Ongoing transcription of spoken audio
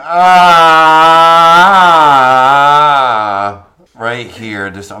Right here.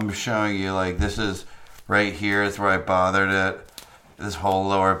 I'm showing you, like, this is right here. It's where I bothered it. This whole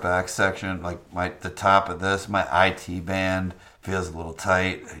lower back section, like the top of this, my IT band feels a little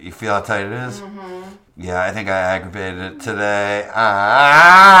tight. You feel how tight it is? Mm-hmm. Yeah, I think I aggravated it today.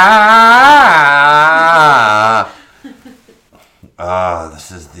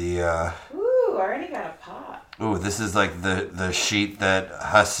 This is the... Ooh, I already got a pot. Ooh, this is like the sheet that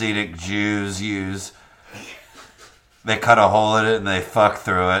Hasidic Jews use. They cut a hole in it and they fuck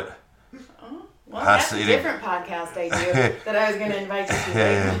through it. Well, that's a different podcast I do that I was going to invite you to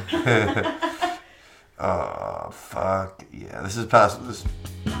later. Oh, fuck. Yeah, this is possible.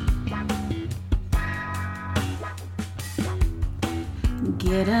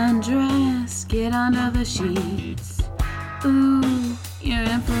 Get undressed, get under the sheets. Ooh, you're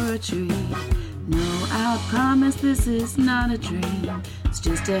in for a treat. No, I promise this is not a dream. It's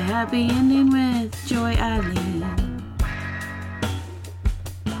just a happy ending with Joy Eileen.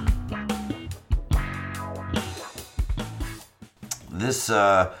 This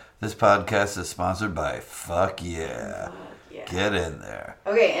podcast is sponsored by Fuck Yeah. Yeah. Get in there.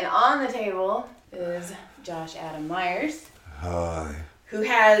 Okay, and on the table is Josh Adam Myers, Hi. who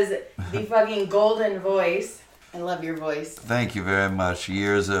has the fucking golden voice. I love your voice. Thank you very much.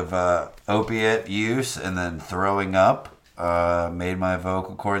 Years of opiate use and then throwing up made my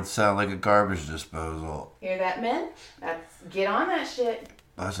vocal cords sound like a garbage disposal. Hear that, men? Get on that shit.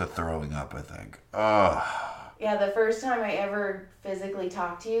 That's a throwing up, I think. Oh. Yeah, the first time I ever physically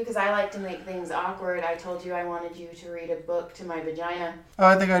talked to you, because I like to make things awkward, I told you I wanted you to read a book to my vagina. Oh,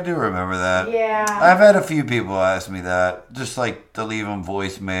 I think I do remember that. Yeah. I've had a few people ask me that. Just like to leave them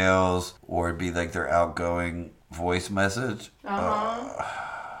voicemails or it'd be like their outgoing voice message. Uh-huh.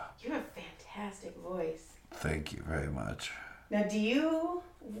 You have a fantastic voice. Thank you very much. Now,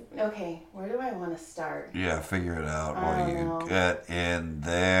 okay, where do I want to start? Yeah, figure it out I while don't you know. get in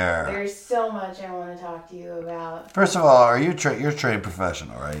there. There's so much I want to talk to you about. First of all, you're a trained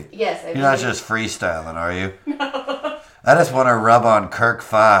professional, right? Yes, You're not just freestyling, are you? No. I just want to rub on Kirk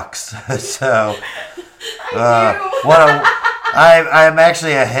Fox. So, I'm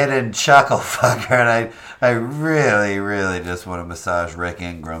actually a hidden chuckle fucker, and I really, really just want to massage Rick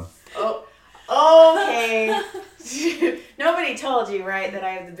Ingram. Oh, okay. Nobody told you, right, that I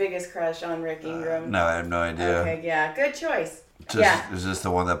have the biggest crush on Rick Ingram? No, I have no idea. Okay, yeah, good choice. Is this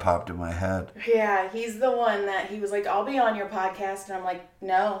the one that popped in my head? Yeah, he's the one that he was like, I'll be on your podcast, and I'm like,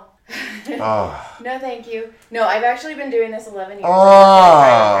 no. Oh. No, thank you. No, I've actually been doing this 11 years.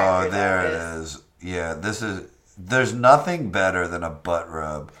 Oh, there it is. Yeah, there's nothing better than a butt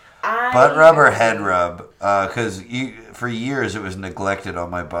rub. Butt rub or head rub, because for years it was neglected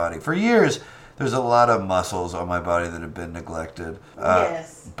on my body. For years, there's a lot of muscles on my body that have been neglected.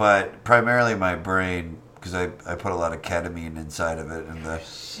 Yes. But primarily my brain, because I put a lot of ketamine inside of it in the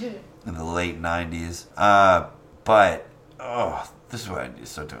late 90s. This is what I need to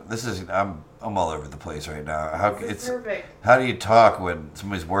start doing. I'm all over the place right now. It's perfect. How do you talk when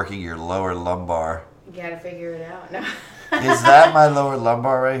somebody's working your lower lumbar? You gotta figure it out. No. Is that my lower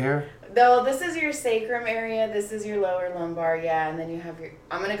lumbar right here? Though this is your sacrum area, this is your lower lumbar, yeah, and then you have your,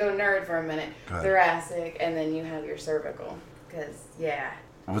 I'm gonna go nerd for a minute, thoracic, and then you have your cervical, because, yeah.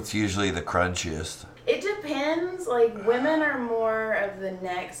 What's usually the crunchiest? It depends, like, women are more of the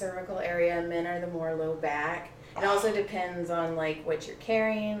neck, cervical area, and men are the more low back. It also depends on, like, what you're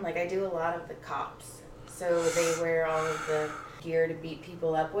carrying. Like, I do a lot of the cops, so they wear all of the gear to beat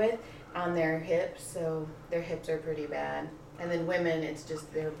people up with on their hips, so their hips are pretty bad. And then women, it's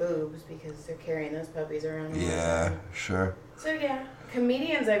just their boobs because they're carrying those puppies around. Yeah, sure. So yeah,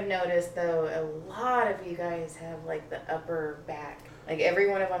 comedians I've noticed though, a lot of you guys have like the upper back. Like every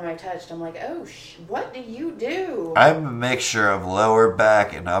one of them I touched, I'm like, oh, what do you do? I'm a mixture of lower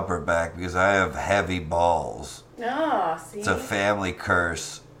back and upper back because I have heavy balls. Oh, see? It's a family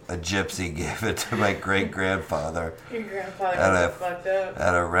curse. A gypsy gave it to my great-grandfather. Your grandfather got fucked up.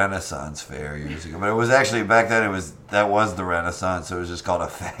 At a Renaissance fair years ago. But it was actually, back then, that was the Renaissance, so it was just called a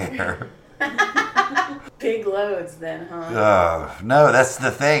fair. Big loads then, huh? Oh, no, that's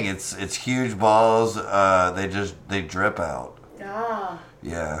the thing. It's huge balls. They drip out. Ah.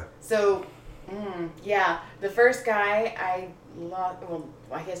 Yeah. So, yeah, the first guy I lost, well,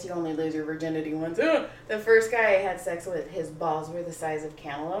 I guess you only lose your virginity once. The first guy I had sex with, his balls were the size of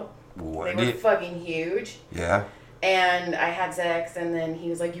cantaloupe. What? They were fucking huge. Yeah. And I had sex, and then he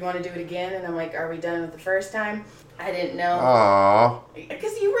was like, you want to do it again? And I'm like, are we done with the first time? I didn't know. Aww.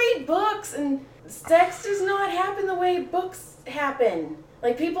 Because you read books, and sex does not happen the way books happen.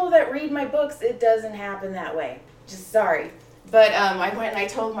 Like, people that read my books, it doesn't happen that way. Just sorry. But I went and I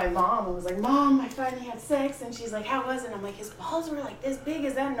told my mom. I was like, Mom, I finally had sex. And she's like, how was it? And I'm like, his balls were like this big.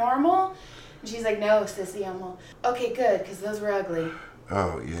 Is that normal? And she's like, no, sissy. I'm all, okay, good, because those were ugly.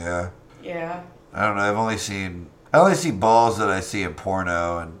 Oh, yeah. Yeah. I don't know. I only see balls that I see in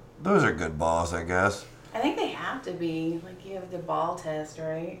porno, and those are good balls, I guess. I think they have to be. Like, you have the ball test,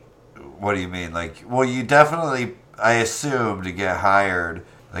 right? What do you mean? Like, well, you definitely, I assume, to get hired,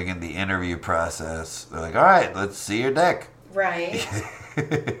 like in the interview process, they're like, all right, let's see your dick. Right.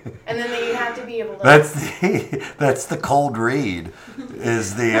 And then you have to be able to... That's the cold read,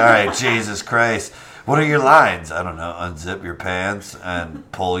 is the, all right, Jesus Christ. What are your lines? I don't know. Unzip your pants and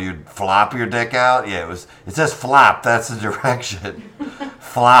flop your dick out. Yeah, it says flop. That's the direction.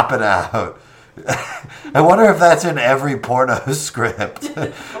 Flop it out. I wonder if that's in every porno script.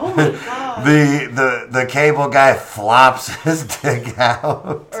 Oh my God. The cable guy flops his dick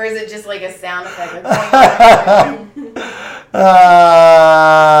out. Or is it just like a sound effect?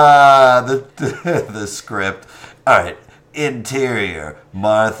 The script. All right. Interior,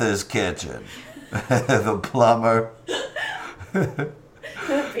 Martha's kitchen. The plumber. The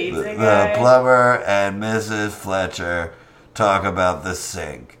pizza guy. The plumber and Mrs. Fletcher talk about the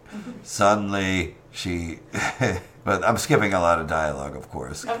sink. Suddenly, but I'm skipping a lot of dialogue, of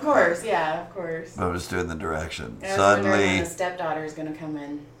course. Of course, yeah, of course. I'm just doing the direction. I was Suddenly, wondering when the stepdaughter is going to come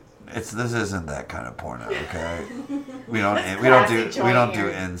in. this isn't that kind of porno, okay? we don't do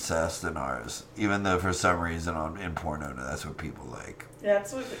incest in ours, even though for some reason in porno that's what people like.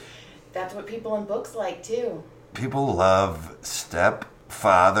 That's what people in books like too. People love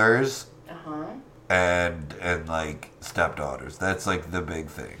stepfathers. Uh-huh. And like stepdaughters. That's like the big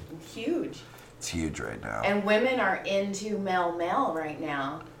thing. Huge. It's huge right now. And women are into male right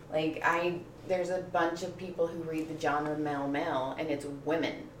now. Like there's a bunch of people who read the genre male, and it's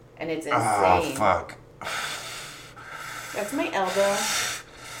women, and it's insane. Oh fuck. That's my elbow.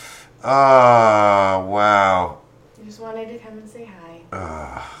 Oh wow. I just wanted to come and say hi.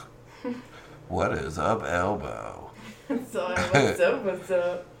 What is up, elbow? What's up? What's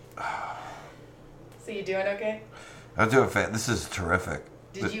up? So you doing okay? I'm doing this is terrific.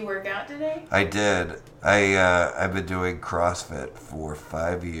 Did you work out today? I did. I've been doing CrossFit for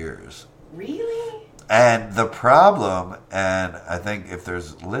 5 years. Really? And the problem, and I think if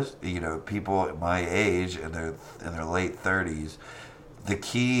there's people my age in their late 30s, the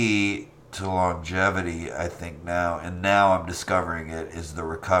key to longevity, I think now I'm discovering it, is the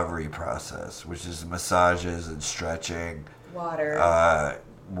recovery process, which is massages and stretching. Water,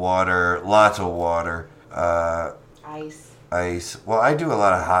 lots of water. Ice. Well, I do a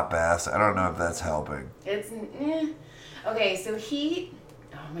lot of hot baths. I don't know if that's helping. Okay, so heat.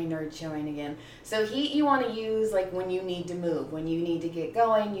 Oh, my nerd's showing again. So heat you want to use like when you need to move, when you need to get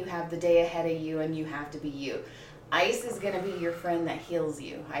going, you have the day ahead of you and you have to be you. Ice is going to be your friend that heals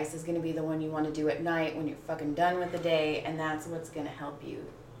you. Ice is going to be the one you want to do at night when you're fucking done with the day, and that's what's going to help you.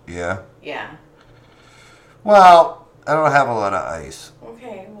 Yeah? Yeah. Well, I don't have a lot of ice.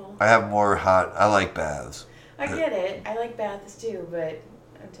 Okay, well. I have more hot. I like baths. I get it. I like baths too, but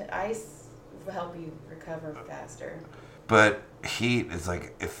ice will help you recover faster. But heat is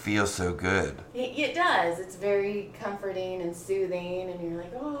like, it feels so good. It does. It's very comforting and soothing, and you're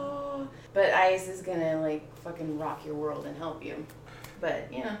like, oh. But ice is gonna like fucking rock your world and help you. But,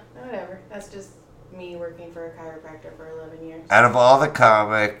 whatever. That's just me working for a chiropractor for 11 years. Out of all the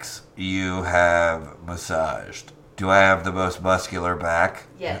comics you have massaged, do I have the most muscular back?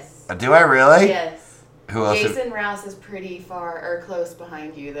 Yes. Do I really? Yes. Who else? Jason Rouse is pretty far or close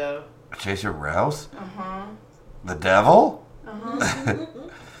behind you, though. Jason Rouse? Uh-huh. The devil? Uh-huh.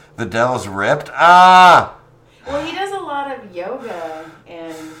 The devil's ripped? Ah! Well, he does a lot of yoga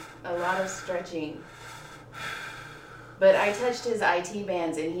and a lot of stretching. But I touched his IT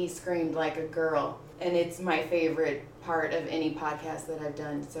bands and he screamed like a girl. And it's my favorite part of any podcast that I've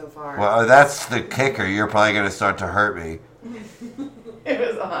done so far. Well, that's the kicker. You're probably going to start to hurt me. It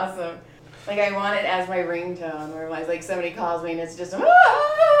was awesome. Like, I want it as my ringtone, where like somebody calls me and it's just,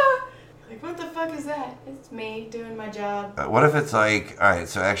 ah! Like, what the fuck is that? It's me doing my job. What if it's like, all right,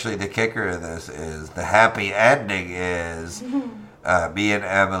 so actually the kicker of this is, the happy ending is me and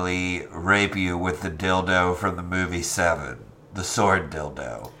Emily rape you with the dildo from the movie Seven, the sword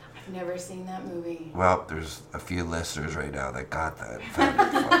dildo. I've never seen that movie. Well, there's a few listeners right now that got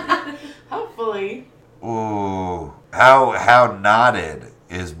that. Hopefully. Ooh, how knotted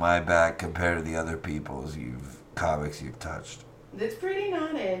is my back compared to the other people's comics you've touched? It's pretty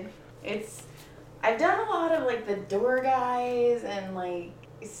knotted. I've done a lot of like the door guys and like,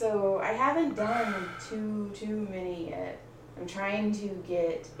 so I haven't done too many yet. I'm trying to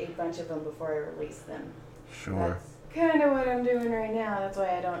get a bunch of them before I release them. Sure. kind of what I'm doing right now. That's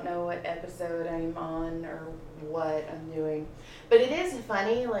why I don't know what episode I'm on or what I'm doing. But it is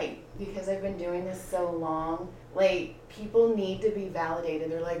funny, like, because I've been doing this so long, like, people need to be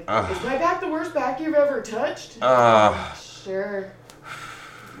validated. They're like, is my back the worst back you've ever touched? Sure.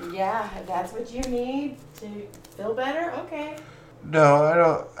 Yeah, if that's what you need to feel better, okay. No, I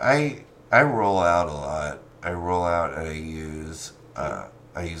don't. I roll out a lot. I roll out and I use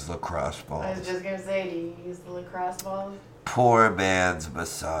lacrosse balls. I was just going to say, do you use the lacrosse balls? Poor man's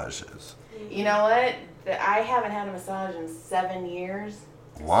massages. You know what? I haven't had a massage in 7 years.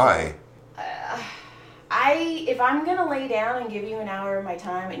 Why? If I'm going to lay down and give you an hour of my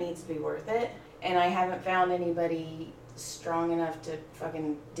time, it needs to be worth it. And I haven't found anybody strong enough to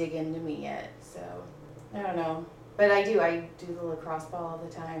fucking dig into me yet. So, I don't know. But I do the lacrosse ball all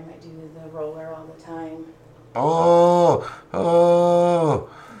the time. I do the roller all the time. Oh.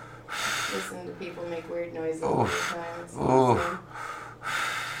 Listen to people make weird noises all the time. It's awesome.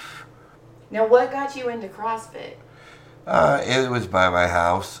 Now, what got you into CrossFit? It was by my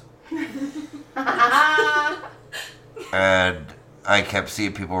house. And I kept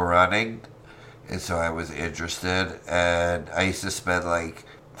seeing people running. And so I was interested. And I used to spend like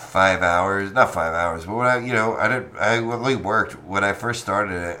 5 hours, not 5 hours, but when I only worked, when I first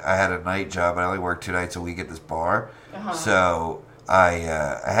started it, I had a night job and I only worked 2 nights a week at this bar. So I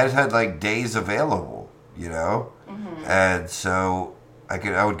had like days available, and so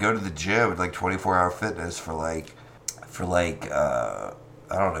I would go to the gym at like 24-hour fitness for like I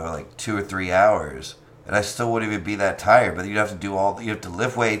don't know, like 2 or 3 hours. And I still wouldn't even be that tired, but you have to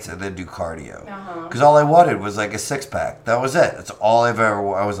lift weights and then do cardio. Because all I wanted was like a 6-pack. That was it. That's all I've ever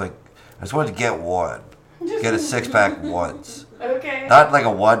wanted. I was like, I just wanted to get one. Get a 6-pack once. Okay. Not like a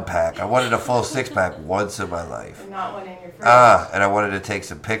 1-pack. I wanted a full 6-pack once in my life. And not one in your fridge. And I wanted to take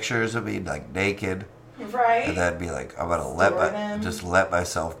some pictures of me like naked. Right. And then be like, I'm gonna just let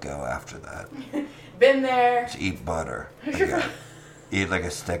myself go after that. Been there. Just eat butter. Eat like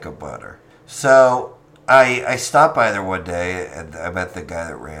a stick of butter. So I stopped by there one day and I met the guy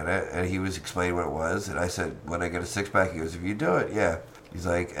that ran it and he was explaining what it was and I said, when I get a 6-pack, he goes, if you do it, yeah. He's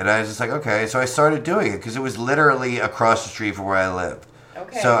like, and I was just like, okay. So I started doing it because it was literally across the street from where I lived.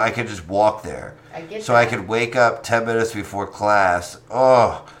 Okay. So I could just walk there. I get so that. I could wake up 10 minutes before class.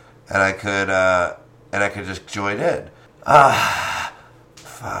 And I could just join in.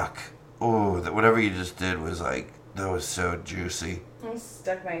 Fuck. Whatever you just did was like, that was so juicy. I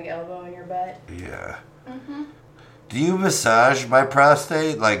stuck my elbow in your butt. Yeah. Mm-hmm. Do you massage my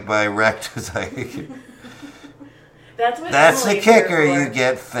prostate? Like my rectus? That's the kicker. You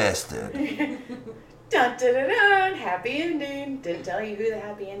get fisted. Dun, dun, dun, dun. Happy ending. Didn't tell you who the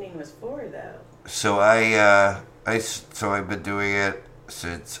happy ending was for, though. So I've been doing it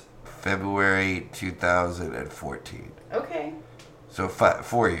since February 2014. Okay. So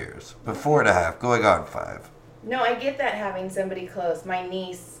 4 years, but 4.5, going on 5. No, I get that having somebody close. My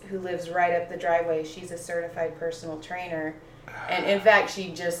niece, who lives right up the driveway, she's a certified personal trainer. And in fact, she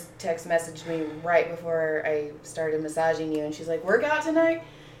just text messaged me right before I started massaging you. And she's like, workout tonight?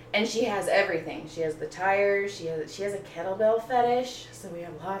 And she has everything. She has the tires. She has a kettlebell fetish. So we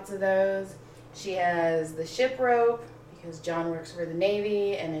have lots of those. She has the ship rope because John works for the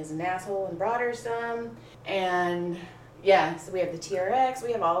Navy and is an asshole and brought her some. And yeah, so we have the TRX.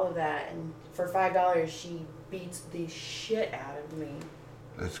 We have all of that. And for $5, she beats the shit out of me.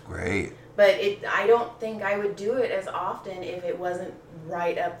 That's great. But I don't think I would do it as often if it wasn't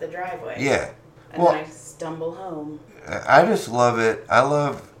right up the driveway. Yeah. And then I stumble home. I just love it. I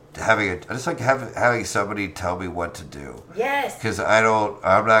love I just like having somebody tell me what to do. Yes. Because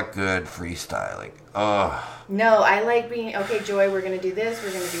I'm not good freestyling. Ugh. No, I like being, okay, Joy, we're going to do this.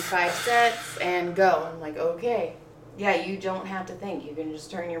 We're going to do 5 sets and go. I'm like, okay. Yeah, you don't have to think. You can just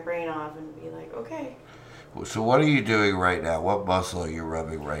turn your brain off and be like, okay. So what are you doing right now? What muscle are you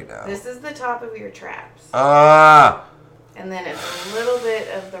rubbing right now? This is the top of your traps. And then it's a little bit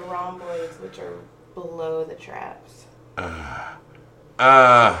of the rhomboids, which are below the traps.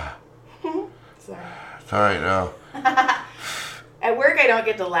 Sorry, no. At work, I don't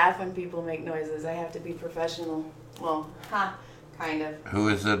get to laugh when people make noises. I have to be professional. Well, kind of. Who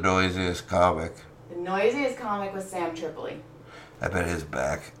is the noisiest comic? The noisiest comic was Sam Tripoli. I bet his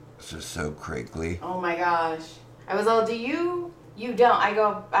back is just so crinkly. Oh my gosh. I was all, do you? You don't. I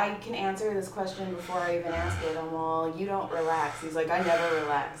go, I can answer this question before I even ask it. I'm all, you don't relax. He's like, I never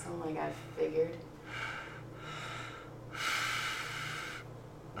relax. I'm like, I figured.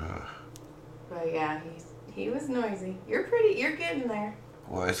 But yeah, he was noisy. You're getting there.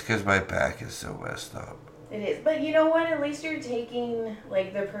 Well, it's because my back is so messed up. It is. But you know what? At least you're taking,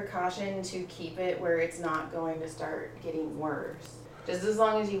 like, the precaution to keep it where it's not going to start getting worse. Just as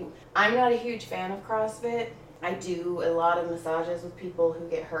long as you... I'm not a huge fan of CrossFit. I do a lot of massages with people who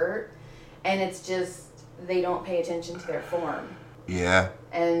get hurt. And it's just, they don't pay attention to their form. Yeah.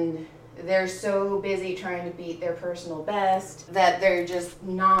 And they're so busy trying to beat their personal best that they're just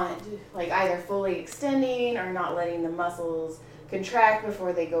not, like, either fully extending or not letting the muscles contract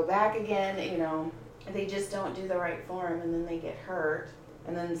before they go back again, you know. They just don't do the right form, and then they get hurt.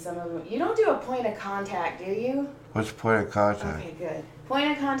 And then some of them... You don't do a point of contact, do you? What's point of contact? Okay, good.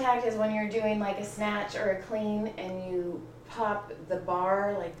 Point of contact is when you're doing, like, a snatch or a clean, and you pop the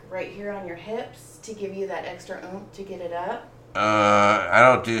bar, like, right here on your hips to give you that extra oomph to get it up. I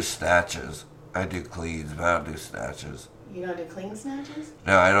don't do snatches. I do cleans, but I don't do snatches. You don't do clean snatches?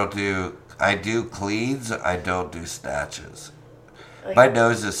 No, I don't do... I do cleans, I don't do snatches. Like, My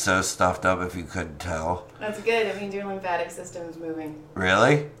nose is so stuffed up if you couldn't tell. That's good. It means your lymphatic system's moving.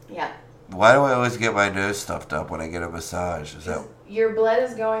 Really? Yeah. Why do I always get my nose stuffed up when I get a massage? Is that... Your blood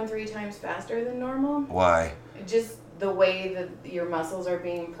is going 3 times faster than normal. Why? Just the way that your muscles are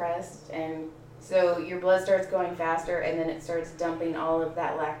being pressed, and so your blood starts going faster, and then it starts dumping all of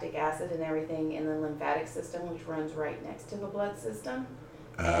that lactic acid and everything in the lymphatic system, which runs right next to the blood system.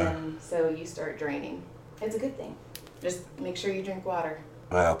 And so you start draining. It's a good thing. Just make sure you drink water.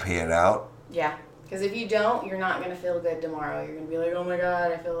 Well, pee it out? Yeah. Because if you don't, you're not going to feel good tomorrow. You're going to be like, oh my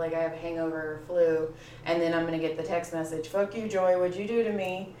God, I feel like I have a hangover or flu. And then I'm going to get the text message, fuck you, Joy, what'd you do to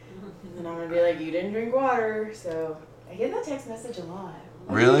me? And then I'm going to be like, you didn't drink water. So I get that text message a lot.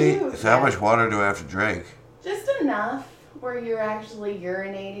 Really? So how much water do I have to drink? Just enough where you're actually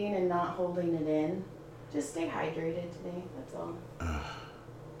urinating and not holding it in. Just stay hydrated today, that's all.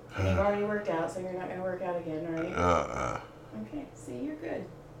 And you've already worked out, so you're not going to work out again, right? Okay, see, you're good.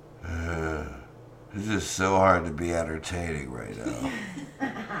 It's just so hard to be entertaining right now.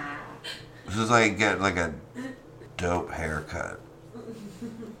 This is like getting like a dope haircut.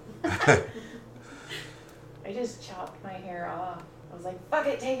 I just chopped my hair off. I was like, fuck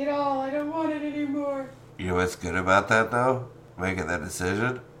it, take it all. I don't want it anymore. You know what's good about that, though? Making that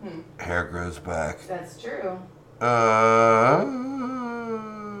decision? Hair grows back. That's true.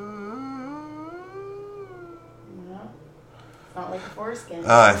 It's not like a foreskin.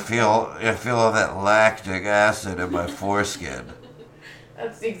 I feel all that lactic acid in my foreskin.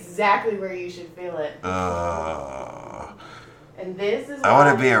 That's exactly where you should feel it. And this is I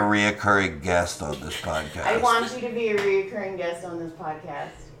want to be a reoccurring guest on this podcast. I want you to be a reoccurring guest on this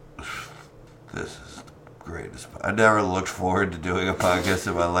podcast. This is the greatest. I never looked forward to doing a podcast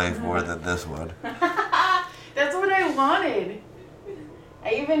in my life more than this one. That's what I wanted.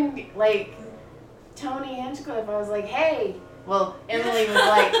 I even, like, Tony Hinchcliffe, I was like, hey. Well, Emily was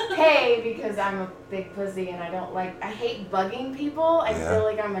like, hey, because I'm a big pussy and I hate bugging people. I feel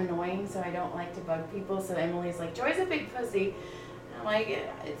like I'm annoying, so I don't like to bug people. So Emily's like, Joy's a big pussy. And I'm like,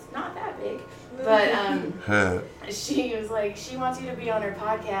 it's not that big. But she was like, she wants you to be on her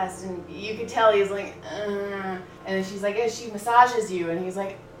podcast. And you could tell he was like, And then she's like, she massages you. And he's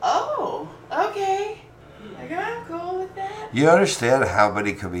like, oh, okay. Like, I'm cool with that. You understand how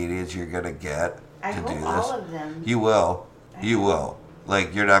many comedians you're going to get to do this? All of them. You will. You will.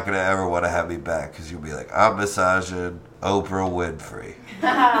 Like, you're not going to ever want to have me back because you'll be like, I'm massaging Oprah Winfrey.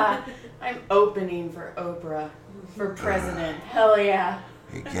 I'm opening for Oprah for president. Hell yeah.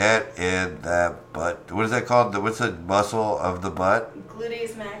 You get in that butt. What is that called? What's the muscle of the butt?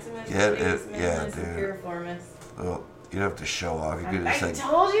 Gluteus maximus. Get gluteus it. Yeah, minimus, dude. Piriformis. Oh, you don't have to show off. You could have I said.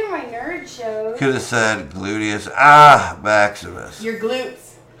 told you my nerd show. Could have said gluteus maximus. Your glutes.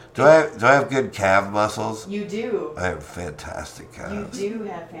 Do I have good calf muscles? You do. I have fantastic calves. You do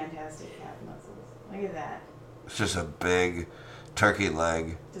have fantastic calf muscles. Look at that. It's just a big turkey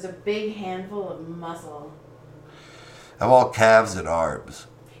leg. Just a big handful of muscle. I'm all calves and arms.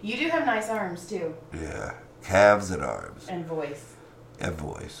 You do have nice arms too. Yeah, calves and arms. And voice. And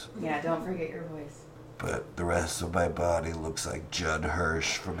voice. Yeah, don't forget your voice. But the rest of my body looks like Judd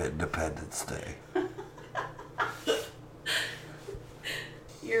Hirsch from Independence Day.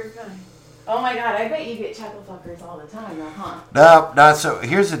 You're fine. Oh my God, I bet you get chuckle fuckers all the time though, huh? No, not so.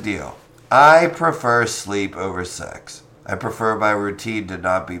 Here's the deal. I prefer sleep over sex. I prefer my routine to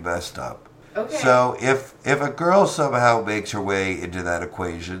not be messed up. Okay. So if a girl somehow makes her way into that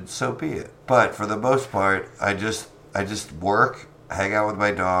equation, so be it. But for the most part, I just work, hang out with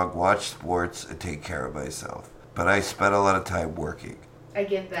my dog, watch sports, and take care of myself. But I spend a lot of time working. I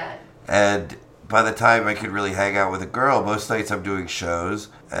get that. And by the time I can really hang out with a girl, most nights I'm doing shows,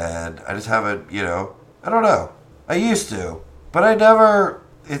 and I just haven't, I don't know. I used to, but I never,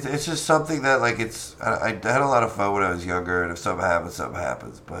 it's just something that like I had a lot of fun when I was younger, and if something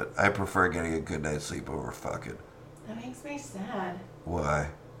happens. But I prefer getting a good night's sleep over fucking. That makes me sad. Why?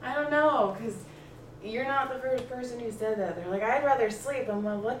 I don't know, because you're not the first person who said that. They're like, I'd rather sleep. I'm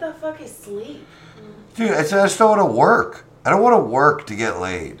like, what the fuck is sleep? Dude, I just don't want to work. I don't want to work to get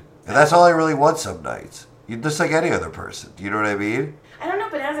laid. And that's all I really want some nights. Just like any other person. Do you know what I mean? I don't know,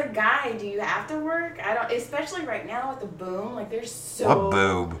 but as a guy, do you have to work? I don't, especially right now with the boom. Like, there's so... What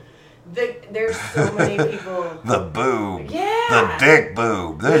boom? There's so many people. The boom. Yeah. The dick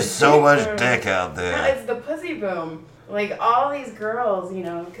boom. There's so much boom. Dick out there. No, it's the pussy boom. Like, all these girls, you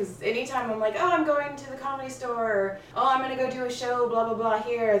know, because anytime I'm like, oh, I'm going to the Comedy Store, or, oh, I'm going to go do a show, blah, blah, blah,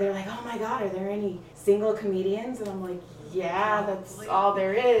 here, they're like, oh my God, are there any single comedians? And I'm like, yeah, that's all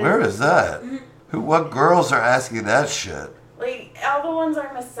there is. Where is that? What girls are asking that shit? Like, all the ones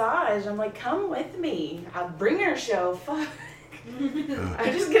are massage. I'm like, come with me. A bringer show. Fuck.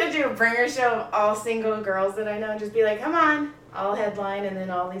 I'm just going to do a bringer show of all single girls that I know. Just be like, come on. I'll headline, and then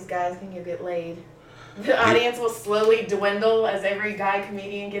all these guys can get laid. The audience will slowly dwindle as every guy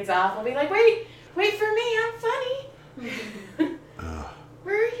comedian gets off. I'll be like, wait for me. I'm funny.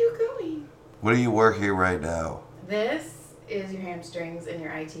 Where are you going? What are you working right now? This is your hamstrings and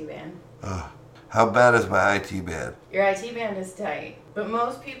your IT band. How bad is my IT band? Your IT band is tight, but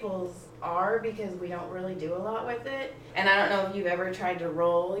most people's are because we don't really do a lot with it. And I don't know if you've ever tried to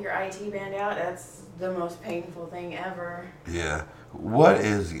roll your IT band out. That's the most painful thing ever. Yeah. What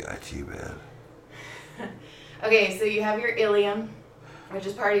is the IT band? Okay, so you have your ilium, which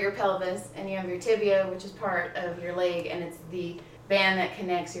is part of your pelvis, and you have your tibia, which is part of your leg, and it's the band that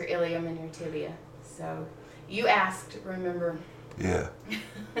connects your ilium and your tibia. So you asked, remember? Yeah.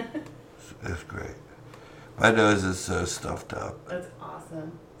 That's great. My nose is so stuffed up. That's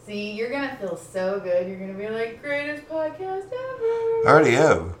awesome. See, you're going to feel so good. You're going to be like, greatest podcast ever. I already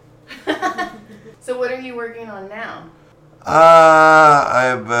am. So what are you working on now?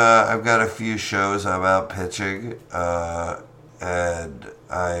 I've got a few shows I'm out pitching, and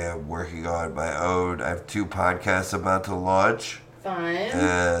I am working on my own. I have 2 podcasts about to launch. Fun.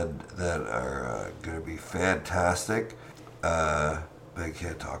 And that are going to be fantastic. I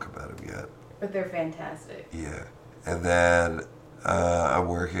can't talk about them yet. But they're fantastic. Yeah. And then I'm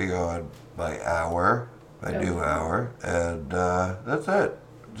working on my new hour, and that's it.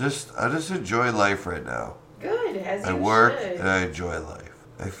 I just enjoy life right now. Good, as you I work should. and I enjoy life.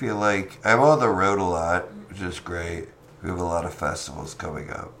 I feel like I'm on the road a lot, which is great. We have a lot of festivals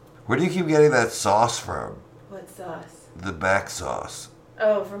coming up. Where do you keep getting that sauce from? What sauce? The back sauce.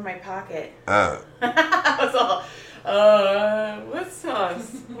 Oh, from my pocket. Oh. I was all, what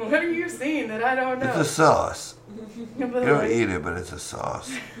sauce? What are you seeing that I don't know? It's a sauce. You don't eat it, but it's a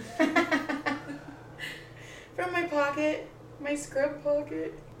sauce. From my pocket, my scrub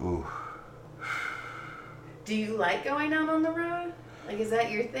pocket. Ooh. Do you like going out on the road? Like, is that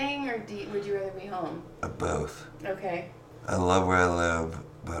your thing, or would you rather be home? Both. Okay. I love where I live,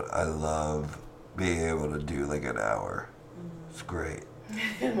 but I love being able to do like an hour. It's great.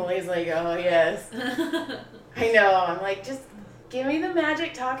 Emily's like, oh, yes. I know. I'm like, just give me the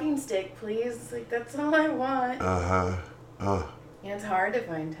magic talking stick, please. Like, that's all I want. Uh-huh. Yeah, it's hard to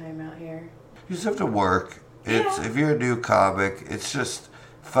find time out here. You just have to work. If you're a new comic, it's just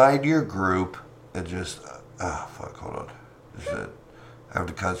find your group and just... hold on. I have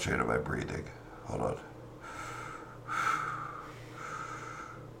to concentrate on my breathing. Hold on.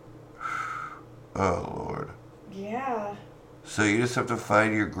 Oh, Lord. Yeah. So you just have to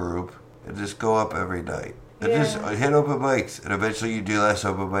find your group and just go up every night. And Yeah. just hit open mics. And eventually you do less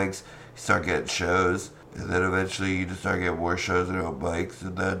open mics, you start getting shows. And then eventually you just start getting more shows and open mics.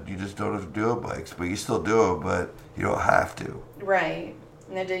 And then you just don't have to do open mics. But you still do them, but you don't have to. Right.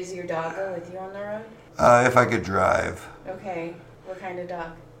 Now, does your dog go with you on the road? If I could drive. Okay. What kind of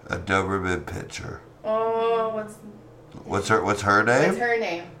dog? A Doberman Pinscher. Oh, What's her name? what's her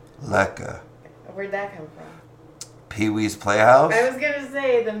name? Lekka. Where'd that come from? Pee-wee's Playhouse? I was going to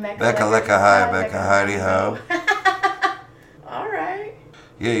say the Mecca Lecka Hi, Mecca Heidi Ho. All right.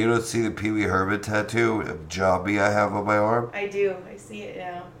 Yeah, you don't see the Pee-wee Herman tattoo of Jobby I have on my arm? I do. I see it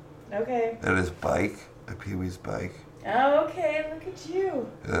now. Okay. And his bike, a Pee-wee's bike. Oh, okay. Look at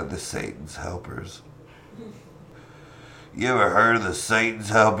you. And then the Satan's Helpers. You ever heard of the Satan's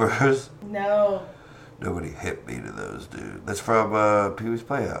Helpers? No. Nobody hit me to those, dude. That's from Pee-wee's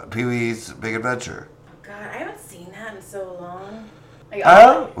Playhouse. Pee-wee's Big Adventure. Oh, God. I haven't seen that in so long. Like,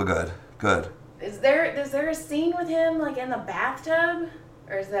 Oh? Well, good. Good. Is there a scene with him, like, in the bathtub?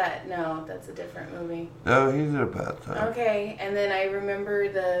 Or is that, no, that's a different movie. No, he's in a bathtub. Okay, and then I remember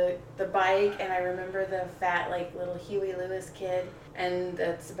the bike, and I remember the fat, like, little Huey Lewis kid, and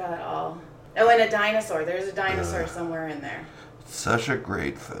that's about all. Oh, and a dinosaur. There's a dinosaur somewhere in there. Such a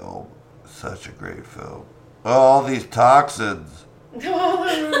great film. Such a great film. Oh, all these toxins.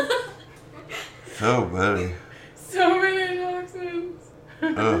 So many. So many toxins.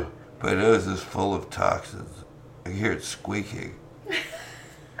 My nose is full of toxins. I can hear it squeaking.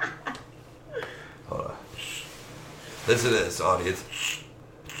 Hold on. Listen to this, audience.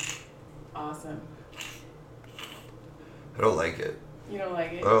 Awesome. I don't like it. You don't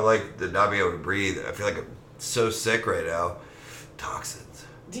like it? I don't like the not being able to breathe. I feel like I'm so sick right now. Toxins.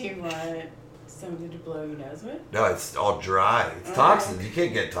 Do you want something to blow your nose with? No, it's all dry. It's toxins. You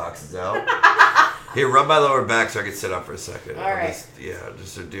can't get toxins out. Here, rub my lower back so I can sit up for a second. All right.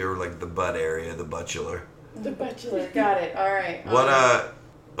 Just to do like the butt area, the buttula. The buttula. Got it. All right. What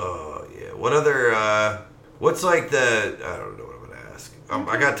other, what's like the, I don't know what I'm going to ask.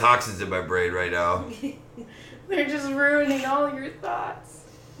 I got toxins in my brain right now. They're just ruining all your thoughts.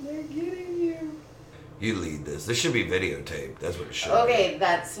 They're getting you. You lead this. This should be videotaped. That's what it should Okay,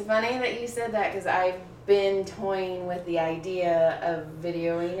 that's funny that you said that because I've been toying with the idea of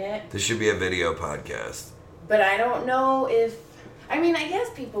videoing it. This should be a video podcast. But I don't know if... I mean, I guess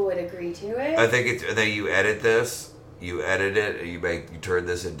people would agree to it. I think it's that you edit this, you edit it, and you turn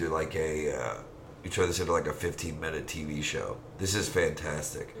this into like a... You turn this into like a 15-minute TV show. This is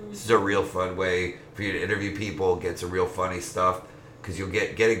fantastic. This is a real fun way for you to interview people, get some real funny stuff. Because you'll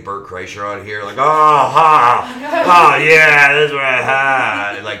getting Bert Kreischer on here, like, yeah, this is what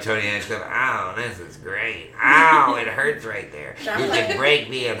and like Tony Hinchcliffe, this is great. It hurts right there. You can break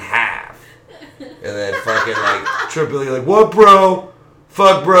me in half. And then fucking like Triple E, like, what, bro?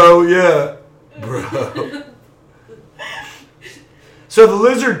 Fuck, bro, yeah. Bro. So the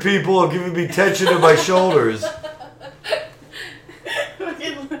lizard people have given me tension in my shoulders.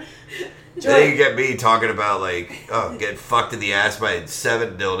 Then you get me talking about like, getting fucked in the ass by a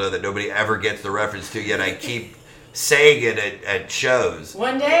 7 dildo that nobody ever gets the reference to, yet I keep saying it at shows.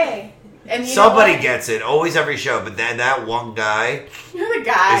 One day. And somebody gets it, always every show, but then that one guy You're the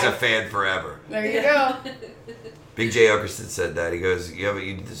guy. is a fan forever. There you go. Big J. Okerson said that. He goes, you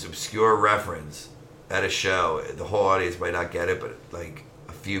do this obscure reference at a show. The whole audience might not get it, but like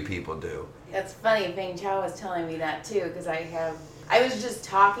a few people do. That's funny. Bing Chow was telling me that too, because I was just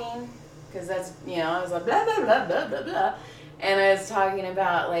talking. Because that's, I was like, blah, blah, blah, blah, blah, blah. And I was talking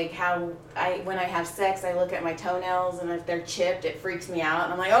about, like, how when I have sex, I look at my toenails, and if they're chipped, it freaks me out.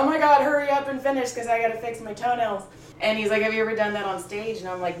 And I'm like, oh, my God, hurry up and finish, because I got to fix my toenails. And he's like, have you ever done that on stage? And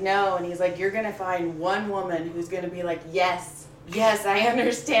I'm like, no. And he's like, you're going to find one woman who's going to be like, yes, I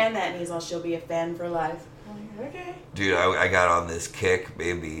understand that. And he's like, she'll be a fan for life. I'm like, okay. Dude, I got on this kick,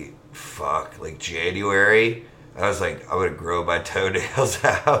 maybe, like January. I was like, I'm going to grow my toenails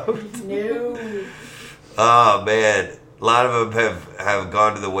out. No. Oh, man. A lot of them have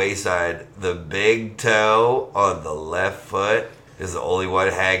gone to the wayside. The big toe on the left foot is the only one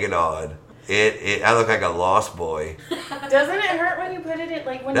hanging on. I look like a lost boy. Doesn't it hurt when you put it in,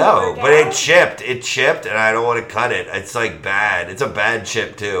 like, when you No, work but out? it chipped, and I don't want to cut it. It's, like, bad. It's a bad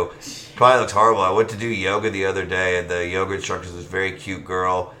chip, too. Probably looks horrible. I went to do yoga the other day, and the yoga instructor was this very cute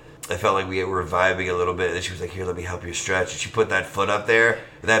girl. I felt like we were vibing a little bit. And then she was like, here, let me help you stretch. And she put that foot up there.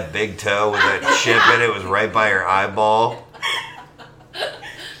 That big toe with that chip in it was right by her eyeball.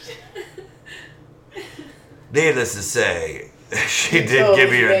 Needless to say, she did give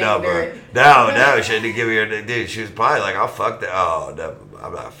me her number. No, she didn't give me her number. Dude, she was probably like, I'll fuck that. Oh, no,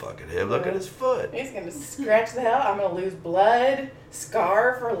 I'm not fucking him. Look at his foot. He's going to scratch the hell. I'm going to lose blood.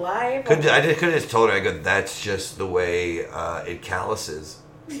 Scar for life. I could have just told her, I go, that's just the way it calluses.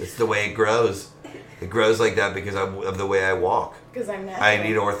 It's the way it grows. It grows like that because of the way I walk. Because I'm natural. I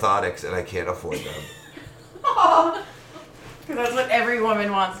need orthotics and I can't afford them. Because that's what every woman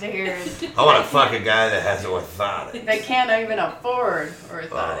wants to hear. I want to fuck a guy that has orthotics. They can't even afford orthotics.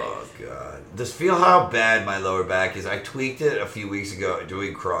 Oh, God. Just feel how bad my lower back is. I tweaked it a few weeks ago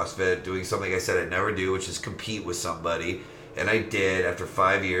doing CrossFit, doing something I said I'd never do, which is compete with somebody. And I did after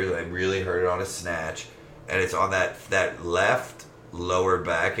 5 years. I really hurt it on a snatch. And it's on that left lower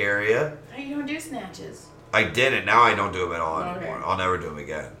back area. You don't do snatches. I did it. Now I don't do them at all anymore. I'll never do them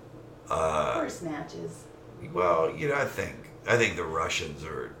again. Or snatches. Well, I think the Russians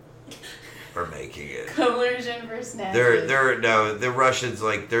are making it. Collusion for snatches. The Russians,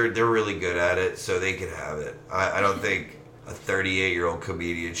 like, they're really good at it, so they can have it. I don't think a 38-year-old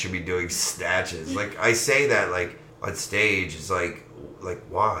comedian should be doing snatches. Like, I say that, like, on stage, it's like,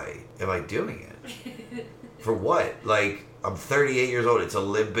 why am I doing it? For what? Like, I'm 38 years old. It's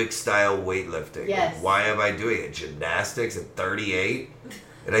Olympic style weightlifting. Yes. Like, why am I doing it? Gymnastics at 38?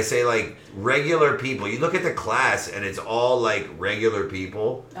 And I say, like, regular people. You look at the class, and it's all, like, regular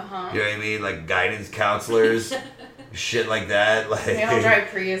people. Uh-huh. You know what I mean? Like, guidance counselors, shit like that. Like, they all drive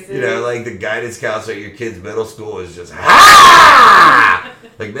Priuses. You know, like, the guidance counselor at your kid's middle school is just, ha!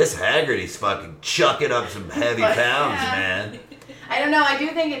 Like, Miss Haggerty's fucking chucking up some heavy pounds, man. I don't know. I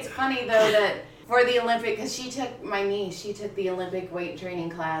do think it's funny, though, that for the Olympic, because she took the Olympic weight training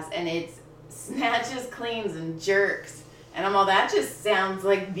class, and it's snatches, cleans, and jerks. And I'm all, that just sounds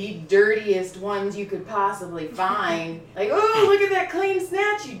like the dirtiest ones you could possibly find. Like, oh, look at that clean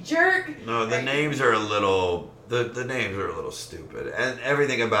snatch, you jerk. No, the names are a little, the names are a little stupid. And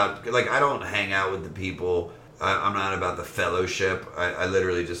everything about, like, I don't hang out with the people. I'm not about the fellowship. I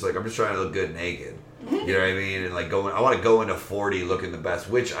literally just, like, I'm just trying to look good naked. You know what I mean? And, like, I want to go into 40 looking the best,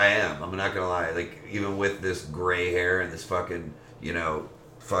 which I am. I'm not going to lie. Like, even with this gray hair and this fucking,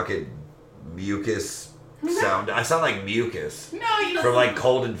 fucking mucus sound. I sound like mucus. No, you don't. From, like,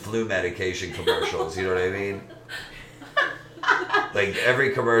 cold and flu medication commercials. You know what I mean? Like,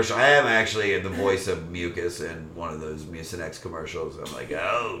 every commercial. I am actually the voice of mucus in one of those Mucinex commercials. I'm like,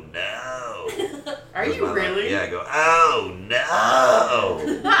 oh, no. Are you really? Yeah, I go, oh, no.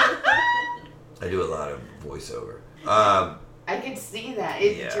 I do a lot of voiceover. I could see that.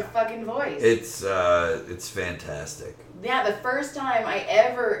 It's your fucking voice. It's fantastic. Yeah, the first time I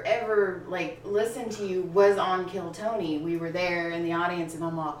ever like listened to you was on Kill Tony. We were there in the audience, and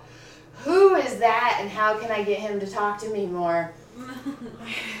I'm all, who is that, and how can I get him to talk to me more?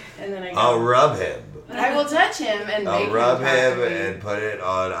 And then I'll rub him. I will touch him and I'll make rub him talk him to me. and put it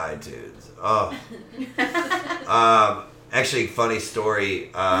on iTunes. Oh. Actually, funny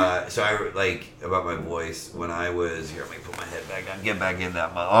story. So I about my voice when I was here. Let me put my head back on. Get back in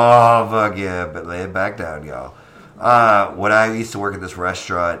that. Oh fuck yeah! But lay it back down, y'all. When I used to work at this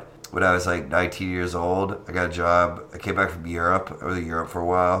restaurant when I was like 19 years old, I got a job. I came back from Europe. I was in Europe for a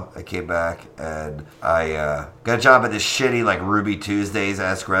while. I came back and I got a job at this shitty like Ruby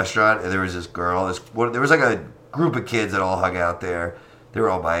Tuesdays-esque restaurant. And there was this girl. There was like a group of kids that all hung out there. They were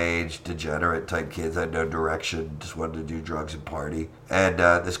all my age, degenerate type kids. I had no direction, just wanted to do drugs and party. And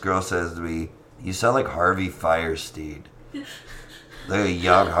this girl says to me, "You sound like Harvey Fierstein." Like a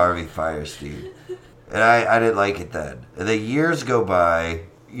young Harvey Fierstein. And I didn't like it then. And then years go by,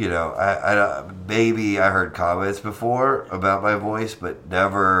 maybe I heard comments before about my voice, but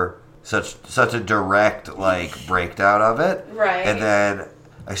never such a direct, like, breakdown of it. Right. And then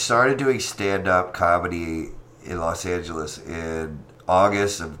I started doing stand-up comedy in Los Angeles in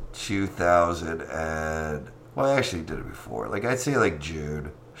August of 2000 and, well, I actually did it before. Like, I'd say, like,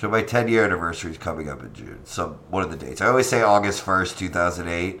 June. So my 10-year anniversary is coming up in June. One of the dates. I always say August 1st,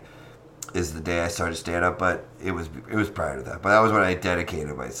 2008 is the day I started stand-up, but it was prior to that. But that was when I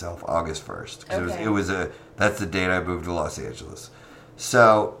dedicated myself, August 1st. Okay. That's the date I moved to Los Angeles.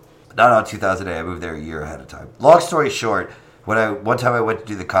 So, not on 2008. I moved there a year ahead of time. Long story short, one time I went to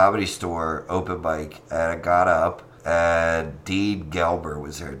do the Comedy Store open mic, and I got up, and Dean Gelber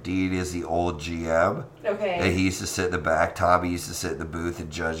was there. Dean is the old GM. Okay. And he used to sit in the back. Tommy used to sit in the booth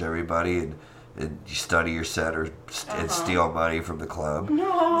and judge everybody, and you study your set and steal money from the club.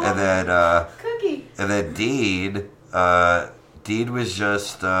 No. And then Cookie. And then Dean was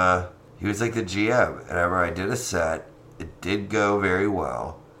just he was like the GM. And I remember I did a set. It did go very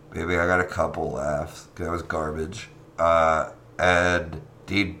well. Maybe I got a couple laughs because I was garbage. And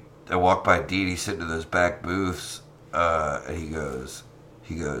Dean, I walked by Dean. He's sitting in those back booths, and he goes,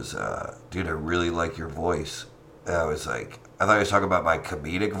 dude, I really like your voice. And I was like, I thought he was talking about my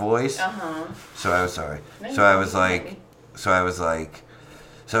comedic voice. So I was sorry. So I was like,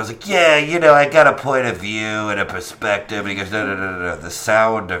 yeah, I got a point of view and a perspective. And he goes, no, the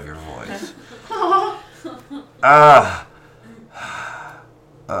sound of your voice.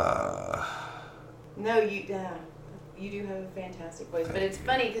 No, you do have a fantastic voice. But it's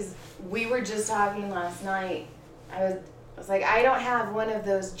funny because we were just talking last night. I was like, I don't have one of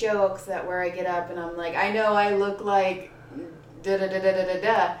those jokes that where I get up and I'm like, I know I look like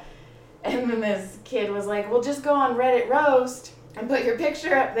da-da-da-da-da-da-da. And then this kid was like, well, just go on Reddit Roast and put your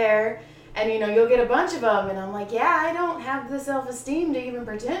picture up there and, you'll get a bunch of them. And I'm like, yeah, I don't have the self-esteem to even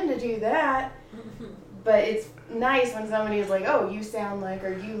pretend to do that. But it's nice when somebody is like, oh, you sound like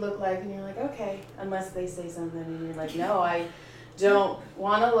or you look like, and you're like, okay. Unless they say something and you're like, no, I don't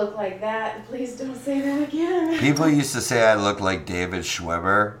want to look like that. Please don't say that again. People used to say I looked like David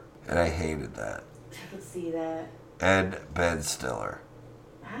Schwimmer, and I hated that. I could see that. And Ben Stiller.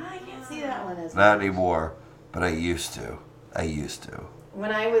 I can't see that one as Not anymore, but I used to.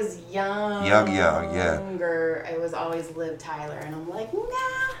 When I was young, yeah. I was always Liv Tyler, and I'm like,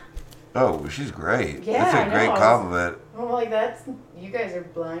 nah. Oh, she's great. Yeah, that's a great compliment. I'm like, you guys are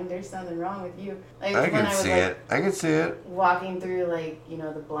blind. There's something wrong with you. Like I can see it. I can see it. Walking through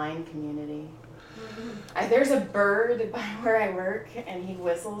the blind community. There's a bird by where I work, and he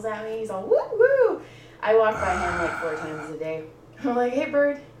whistles at me. He's all woo woo. I walk by him like 4 times a day. I'm like, hey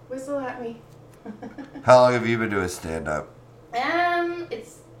bird, whistle at me. How long have you been doing stand-up?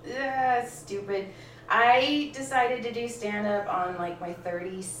 It's stupid. I decided to do stand-up on like my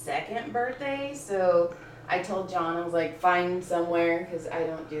 32nd birthday, so I told John, I was like, find somewhere, because I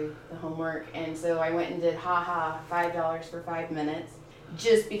don't do the homework, and so I went and did $5 for 5 minutes,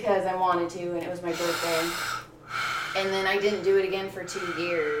 just because I wanted to, and it was my birthday, and then I didn't do it again for 2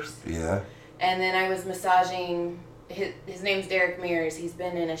 years. Yeah. And then I was massaging, his name's Derek Mears. He's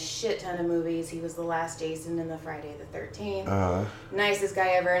been in a shit ton of movies. He was the last Jason in the Friday the 13th. Nicest guy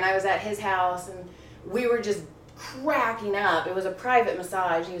ever. And I was at his house, and we were just cracking up. It was a private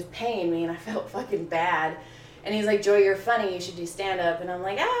massage. He was paying me, and I felt fucking bad. And he's like, Joy, you're funny. You should do stand-up. And I'm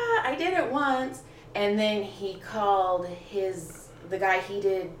like, I did it once. And then he called the guy he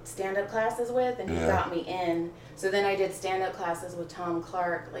did stand-up classes with, and he got me in. So then I did stand-up classes with Tom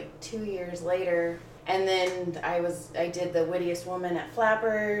Clark like 2 years later. And then I did the Wittiest Woman at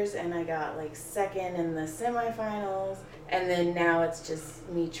Flappers, and I got like second in the semifinals. And then now it's just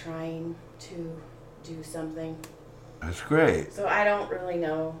me trying to do something. That's great. So I don't really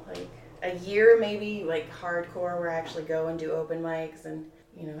know, like a year maybe, like hardcore, where I actually go and do open mics, and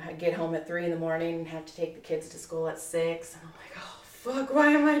I get home at 3 a.m. and have to take the kids to school at 6. And I'm like, oh fuck,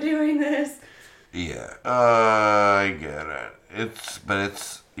 why am I doing this? Yeah, I get it.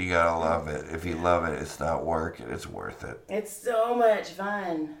 But you gotta love it. If you love it, it's not work, and it's worth it. It's so much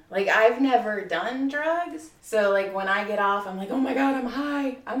fun. Like, I've never done drugs, so like when I get off, I'm like, oh my god,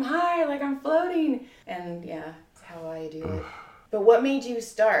 I'm high, like I'm floating. And yeah, that's how I do it. But what made you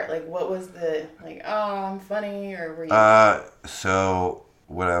start? Like, what was the, like, oh, I'm funny, or were you... So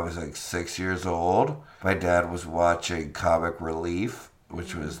when I was like 6 years old, my dad was watching Comic Relief,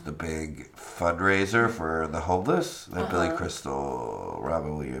 which was the big fundraiser for the homeless that Billy Crystal,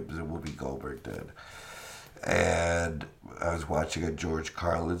 Robin Williams, and Whoopi Goldberg did. And I was watching a George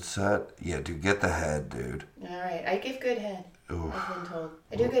Carlin set. Yeah, dude, get the head, dude. All right. I give good head. Oof. I've been told.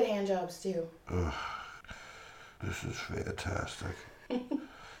 I do good hand jobs, too. Ugh. This is fantastic.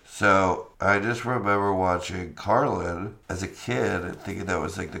 So I just remember watching Carlin as a kid and thinking that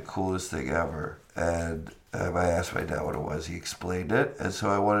was like the coolest thing ever. And I asked my dad what it was. He explained it. And so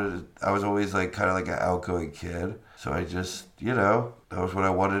I was always like kind of like an outgoing kid. So I just, that was what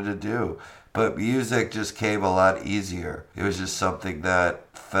I wanted to do. But music just came a lot easier. It was just something that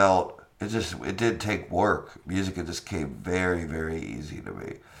it didn't take work. Music, it just came very, very easy to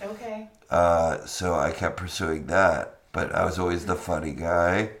me. Okay. So I kept pursuing that. But I was always the funny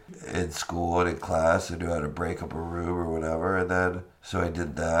guy in school and in class and knew how to break up a room or whatever. And then, so I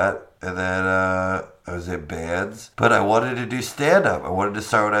did that. And then I was in bands. But I wanted to do stand-up. I wanted to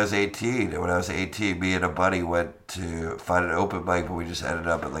start when I was 18. And when I was 18, me and a buddy went to find an open mic, but we just ended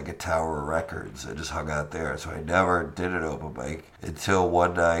up at like a Tower Records and just hung out there. So I never did an open mic until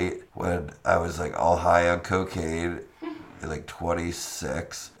one night when I was like all high on cocaine, like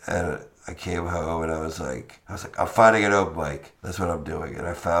 26. And I came home and I was like, I'm finding an open mic. That's what I'm doing. And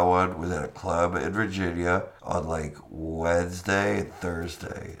I found one. Was at a club in Virginia on like Wednesday and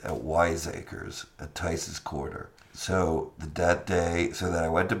Thursday at Wiseacres at Tyson's Corner. So that day, so then I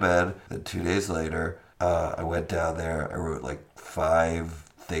went to bed. Then 2 days later, I went down there. I wrote like 5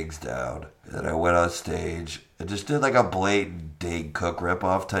 things down. And then I went on stage and just did like a blatant Dane Cook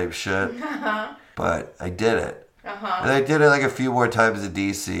ripoff type shit. But I did it. And I did it like a few more times in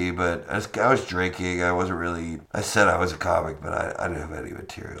DC, but I was drinking. I wasn't really... I said I was a comic, but I didn't have any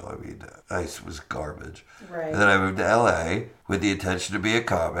material. I mean, I was garbage. Right. And then I moved to LA with the intention to be a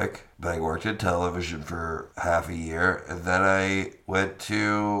comic, but I worked in television for half a year, and then I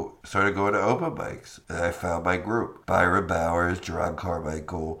started going to open mics, and I found my group. Byron Bowers, Jerron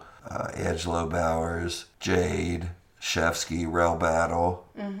Carmichael, Angelo Bowers, Jade, Shefsky, Rel Battle,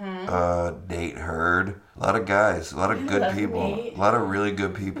 Nate Hurd. A lot of guys, a lot of good people, Nate. A lot of really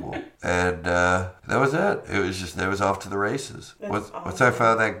good people. And that was it. It was off to the races. Once I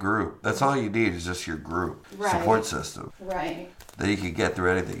found that group, that's all you need is just your group, support system. Right. Then you can get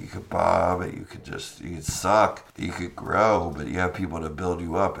through anything. You could bomb, and you could suck, you could grow, but you have people to build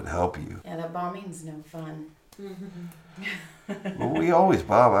you up and help you. Yeah, that bombing's no fun. Well, we always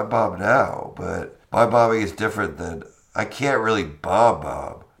bomb. I bomb now, but my bombing is different than... I can't really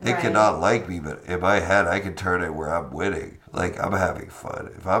bomb. They cannot like me, but in my head, I can turn it where I'm winning. Like, I'm having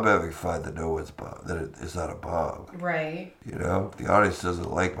fun. If I'm having fun, then no one's bomb. Then it's not a bomb. Right. You know? If the audience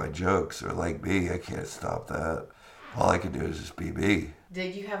doesn't like my jokes or like me, I can't stop that. All I can do is just be me.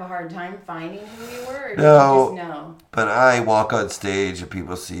 Did you have a hard time finding who you were? Or No. Did you just know? But I walk on stage and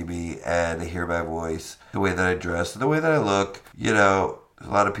people see me and they hear my voice, the way that I dress, the way that I look. You know, a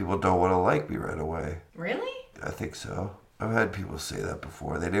lot of people don't want to like me right away. Really? I think so. I've had people say that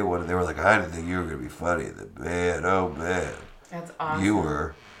before. They didn't want to, they were like, I didn't think you were going to be funny. Man, oh man. That's awesome. You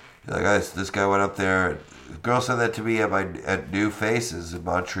were. You're like, this guy went up there. The girl said that to me at New Faces in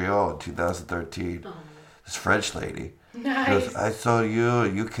Montreal in 2013. Oh. This French lady. Nice. She goes, I saw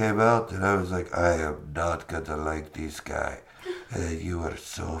you came out, and I was like, I am not going to like this guy. And you are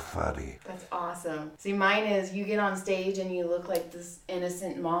so funny. That's awesome. See, mine is you get on stage and you look like this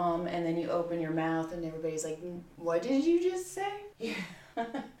innocent mom, and then you open your mouth and everybody's like, what did you just say? Yeah.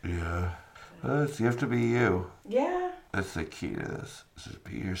 You have to be you. Yeah. That's the key to this. Just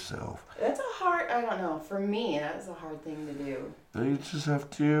be yourself. That's a hard, I don't know. For me, that was a hard thing to do. You just have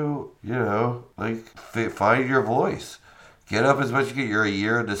to, find your voice. Get up as much as you can. You're a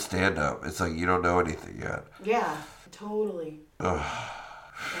year into stand-up. It's like you don't know anything yet. Yeah, totally. Ugh.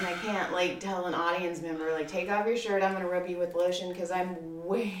 And I can't, tell an audience member, take off your shirt, I'm going to rub you with lotion, because I'm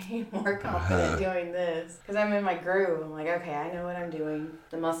way more confident doing this. Because I'm in my groove. I'm like, okay, I know what I'm doing.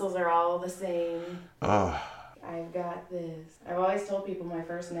 The muscles are all the same. Ugh. I've got this. I've always told people my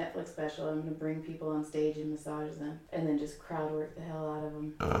first Netflix special, I'm going to bring people on stage and massage them. And then just crowd work the hell out of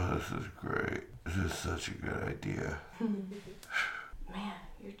them. Oh, this is great. This is such a good idea. Man,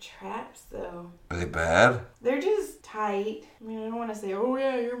 your traps, though. Are they bad? They're just tight. I mean, I don't want to say, oh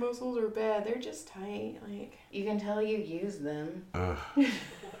yeah, your muscles are bad. They're just tight. You can tell you use them. Ugh.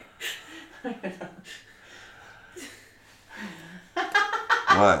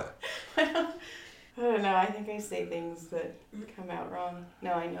 What? I don't know. I think I say things that come out wrong.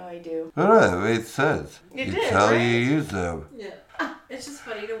 No, I know I do. No, it made sense. It you did, tell right? you use them. Yeah. It's just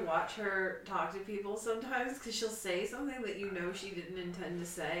funny to watch her talk to people sometimes because she'll say something that you know she didn't intend to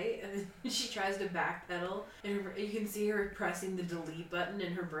say, and then she tries to backpedal, and you can see her pressing the delete button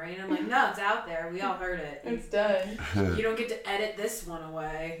in her brain. I'm like, no, it's out there. We all heard it. It's done. You don't get to edit this one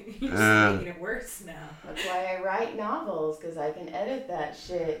away. You're just making it worse now. That's why I write novels, because I can edit that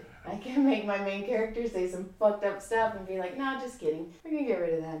shit. I can make my main character say some fucked up stuff and be like, no, just kidding. We're going to get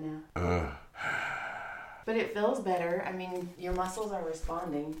rid of that now. But it feels better. I mean, your muscles are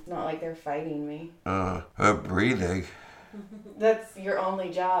responding. It's not like they're fighting me. Breathing. That's your only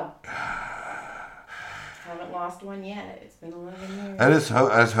job. Haven't lost one yet. It's been 11 years. I just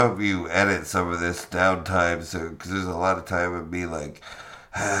hope you edit some of this downtime, because there's a lot of time of me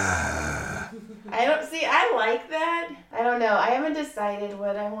I like that. I don't know. I haven't decided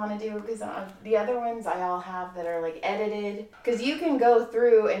what I want to do, because the other ones I all have that are edited. Because you can go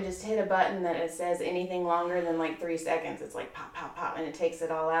through and just hit a button that it says anything longer than 3 seconds. It's pop, pop, pop, and it takes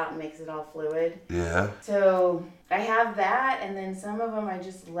it all out and makes it all fluid. Yeah. So I have that, and then some of them I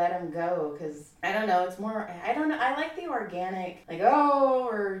just let them go, because I don't know. It's more, I don't know. I like the organic,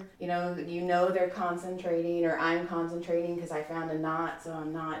 or they're concentrating, or I'm concentrating because I found a knot, so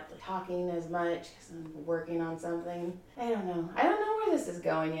I'm not talking as much because I'm working on something. I don't know. I don't know where this is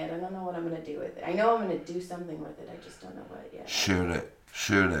going yet. I don't know what I'm going to do with it. I know I'm going to do something with it. I just don't know what yet. Shoot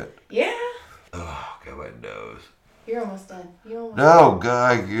it. Yeah. Oh, got my nose. You're almost done. No,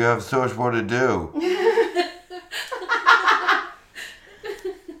 God, you have so much more to do.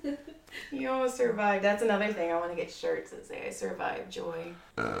 You almost survived. That's another thing. I want to get shirts that say I survived joy.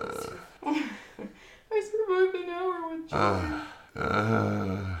 I survived an hour with joy.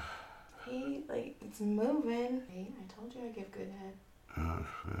 Hey, it's moving. Hey, I told you I give good head. Oh,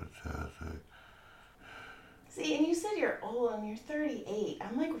 fantastic. See, and you said you're old and you're 38.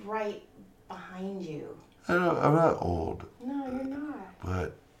 I'm right behind you. I'm not old. No, you're not.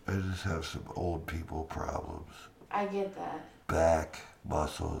 But I just have some old people problems. I get that. Back,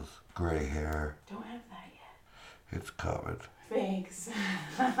 muscles, gray hair. Don't have that yet. It's coming. Thanks.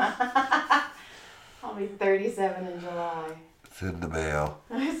 I'll be 37 in July. It's in the mail.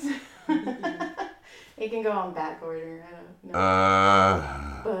 It can go on back order. I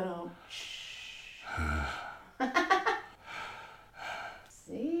don't know.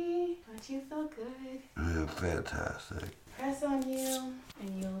 See? Don't you feel good? Yeah, fantastic. Press on you,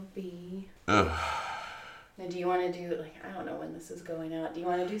 and you'll be... Ugh. Now, do you want to do, I don't know when this is going out. Do you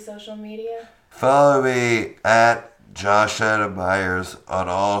want to do social media? Follow me at Josh Adam Myers on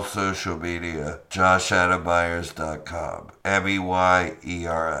all social media. JoshAdamMyers.com.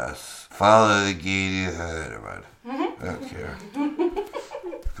 MEYERS. Follow the geek. Never mind. I don't care.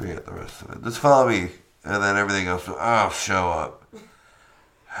 Forget the rest of it. Just follow me, and then everything else will show up.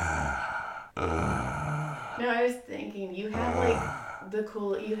 No, I was thinking you have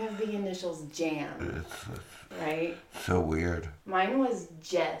you have the initials Jam, right? So weird. Mine was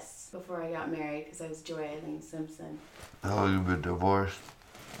Jess before I got married because I was Joy Eileen Simpson. How long have you been divorced?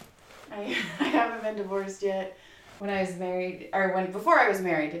 I haven't been divorced yet. When I was married, or before I was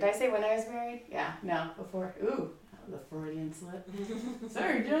married. Did I say when I was married? Yeah, no, before. Ooh, the Freudian slip.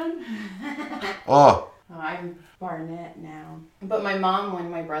 Sorry, John. Oh, I'm Barnett now. But my mom,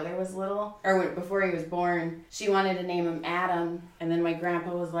 when my brother was little, before he was born, she wanted to name him Adam. And then my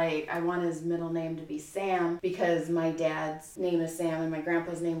grandpa was like, I want his middle name to be Sam because my dad's name is Sam and my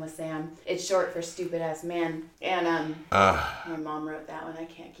grandpa's name was Sam. It's short for stupid ass man. And my mom wrote that one. I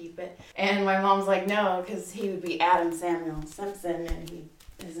can't keep it. And my mom's like, no, because he would be Adam Samuel Simpson and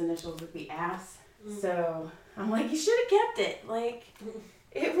his initials would be ass. So I'm like, you should have kept it. Like...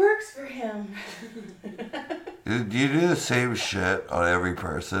 It works for him. do you do the same shit on every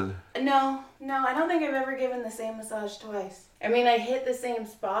person? No, I don't think I've ever given the same massage twice. I mean, I hit the same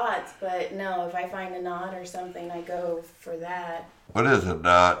spots, but no, if I find a knot or something, I go for that. What is a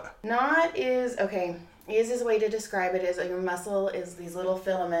knot? Knot is, okay, easiest way to describe it is your muscle is these little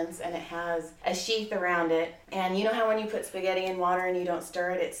filaments and it has a sheath around it. And you know how when you put spaghetti in water and you don't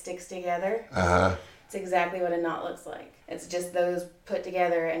stir it, it sticks together? Uh-huh. It's exactly what a knot looks like. It's just those put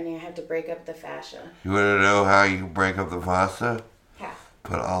together and you have to break up the fascia. You want to know how you break up the pasta? How?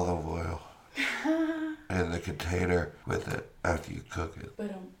 Put olive oil in the container with it after you cook it.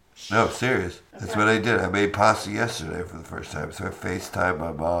 No, I'm serious. Okay. That's what I did. I made pasta yesterday for the first time, so I FaceTimed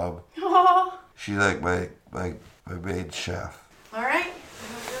my mom. Aww. She's like my main chef. All right.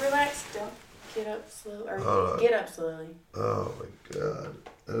 You have to relax. Don't get up slow or get up slowly. Oh my God.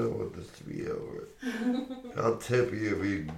 I don't want this to be over. I'll tip you if you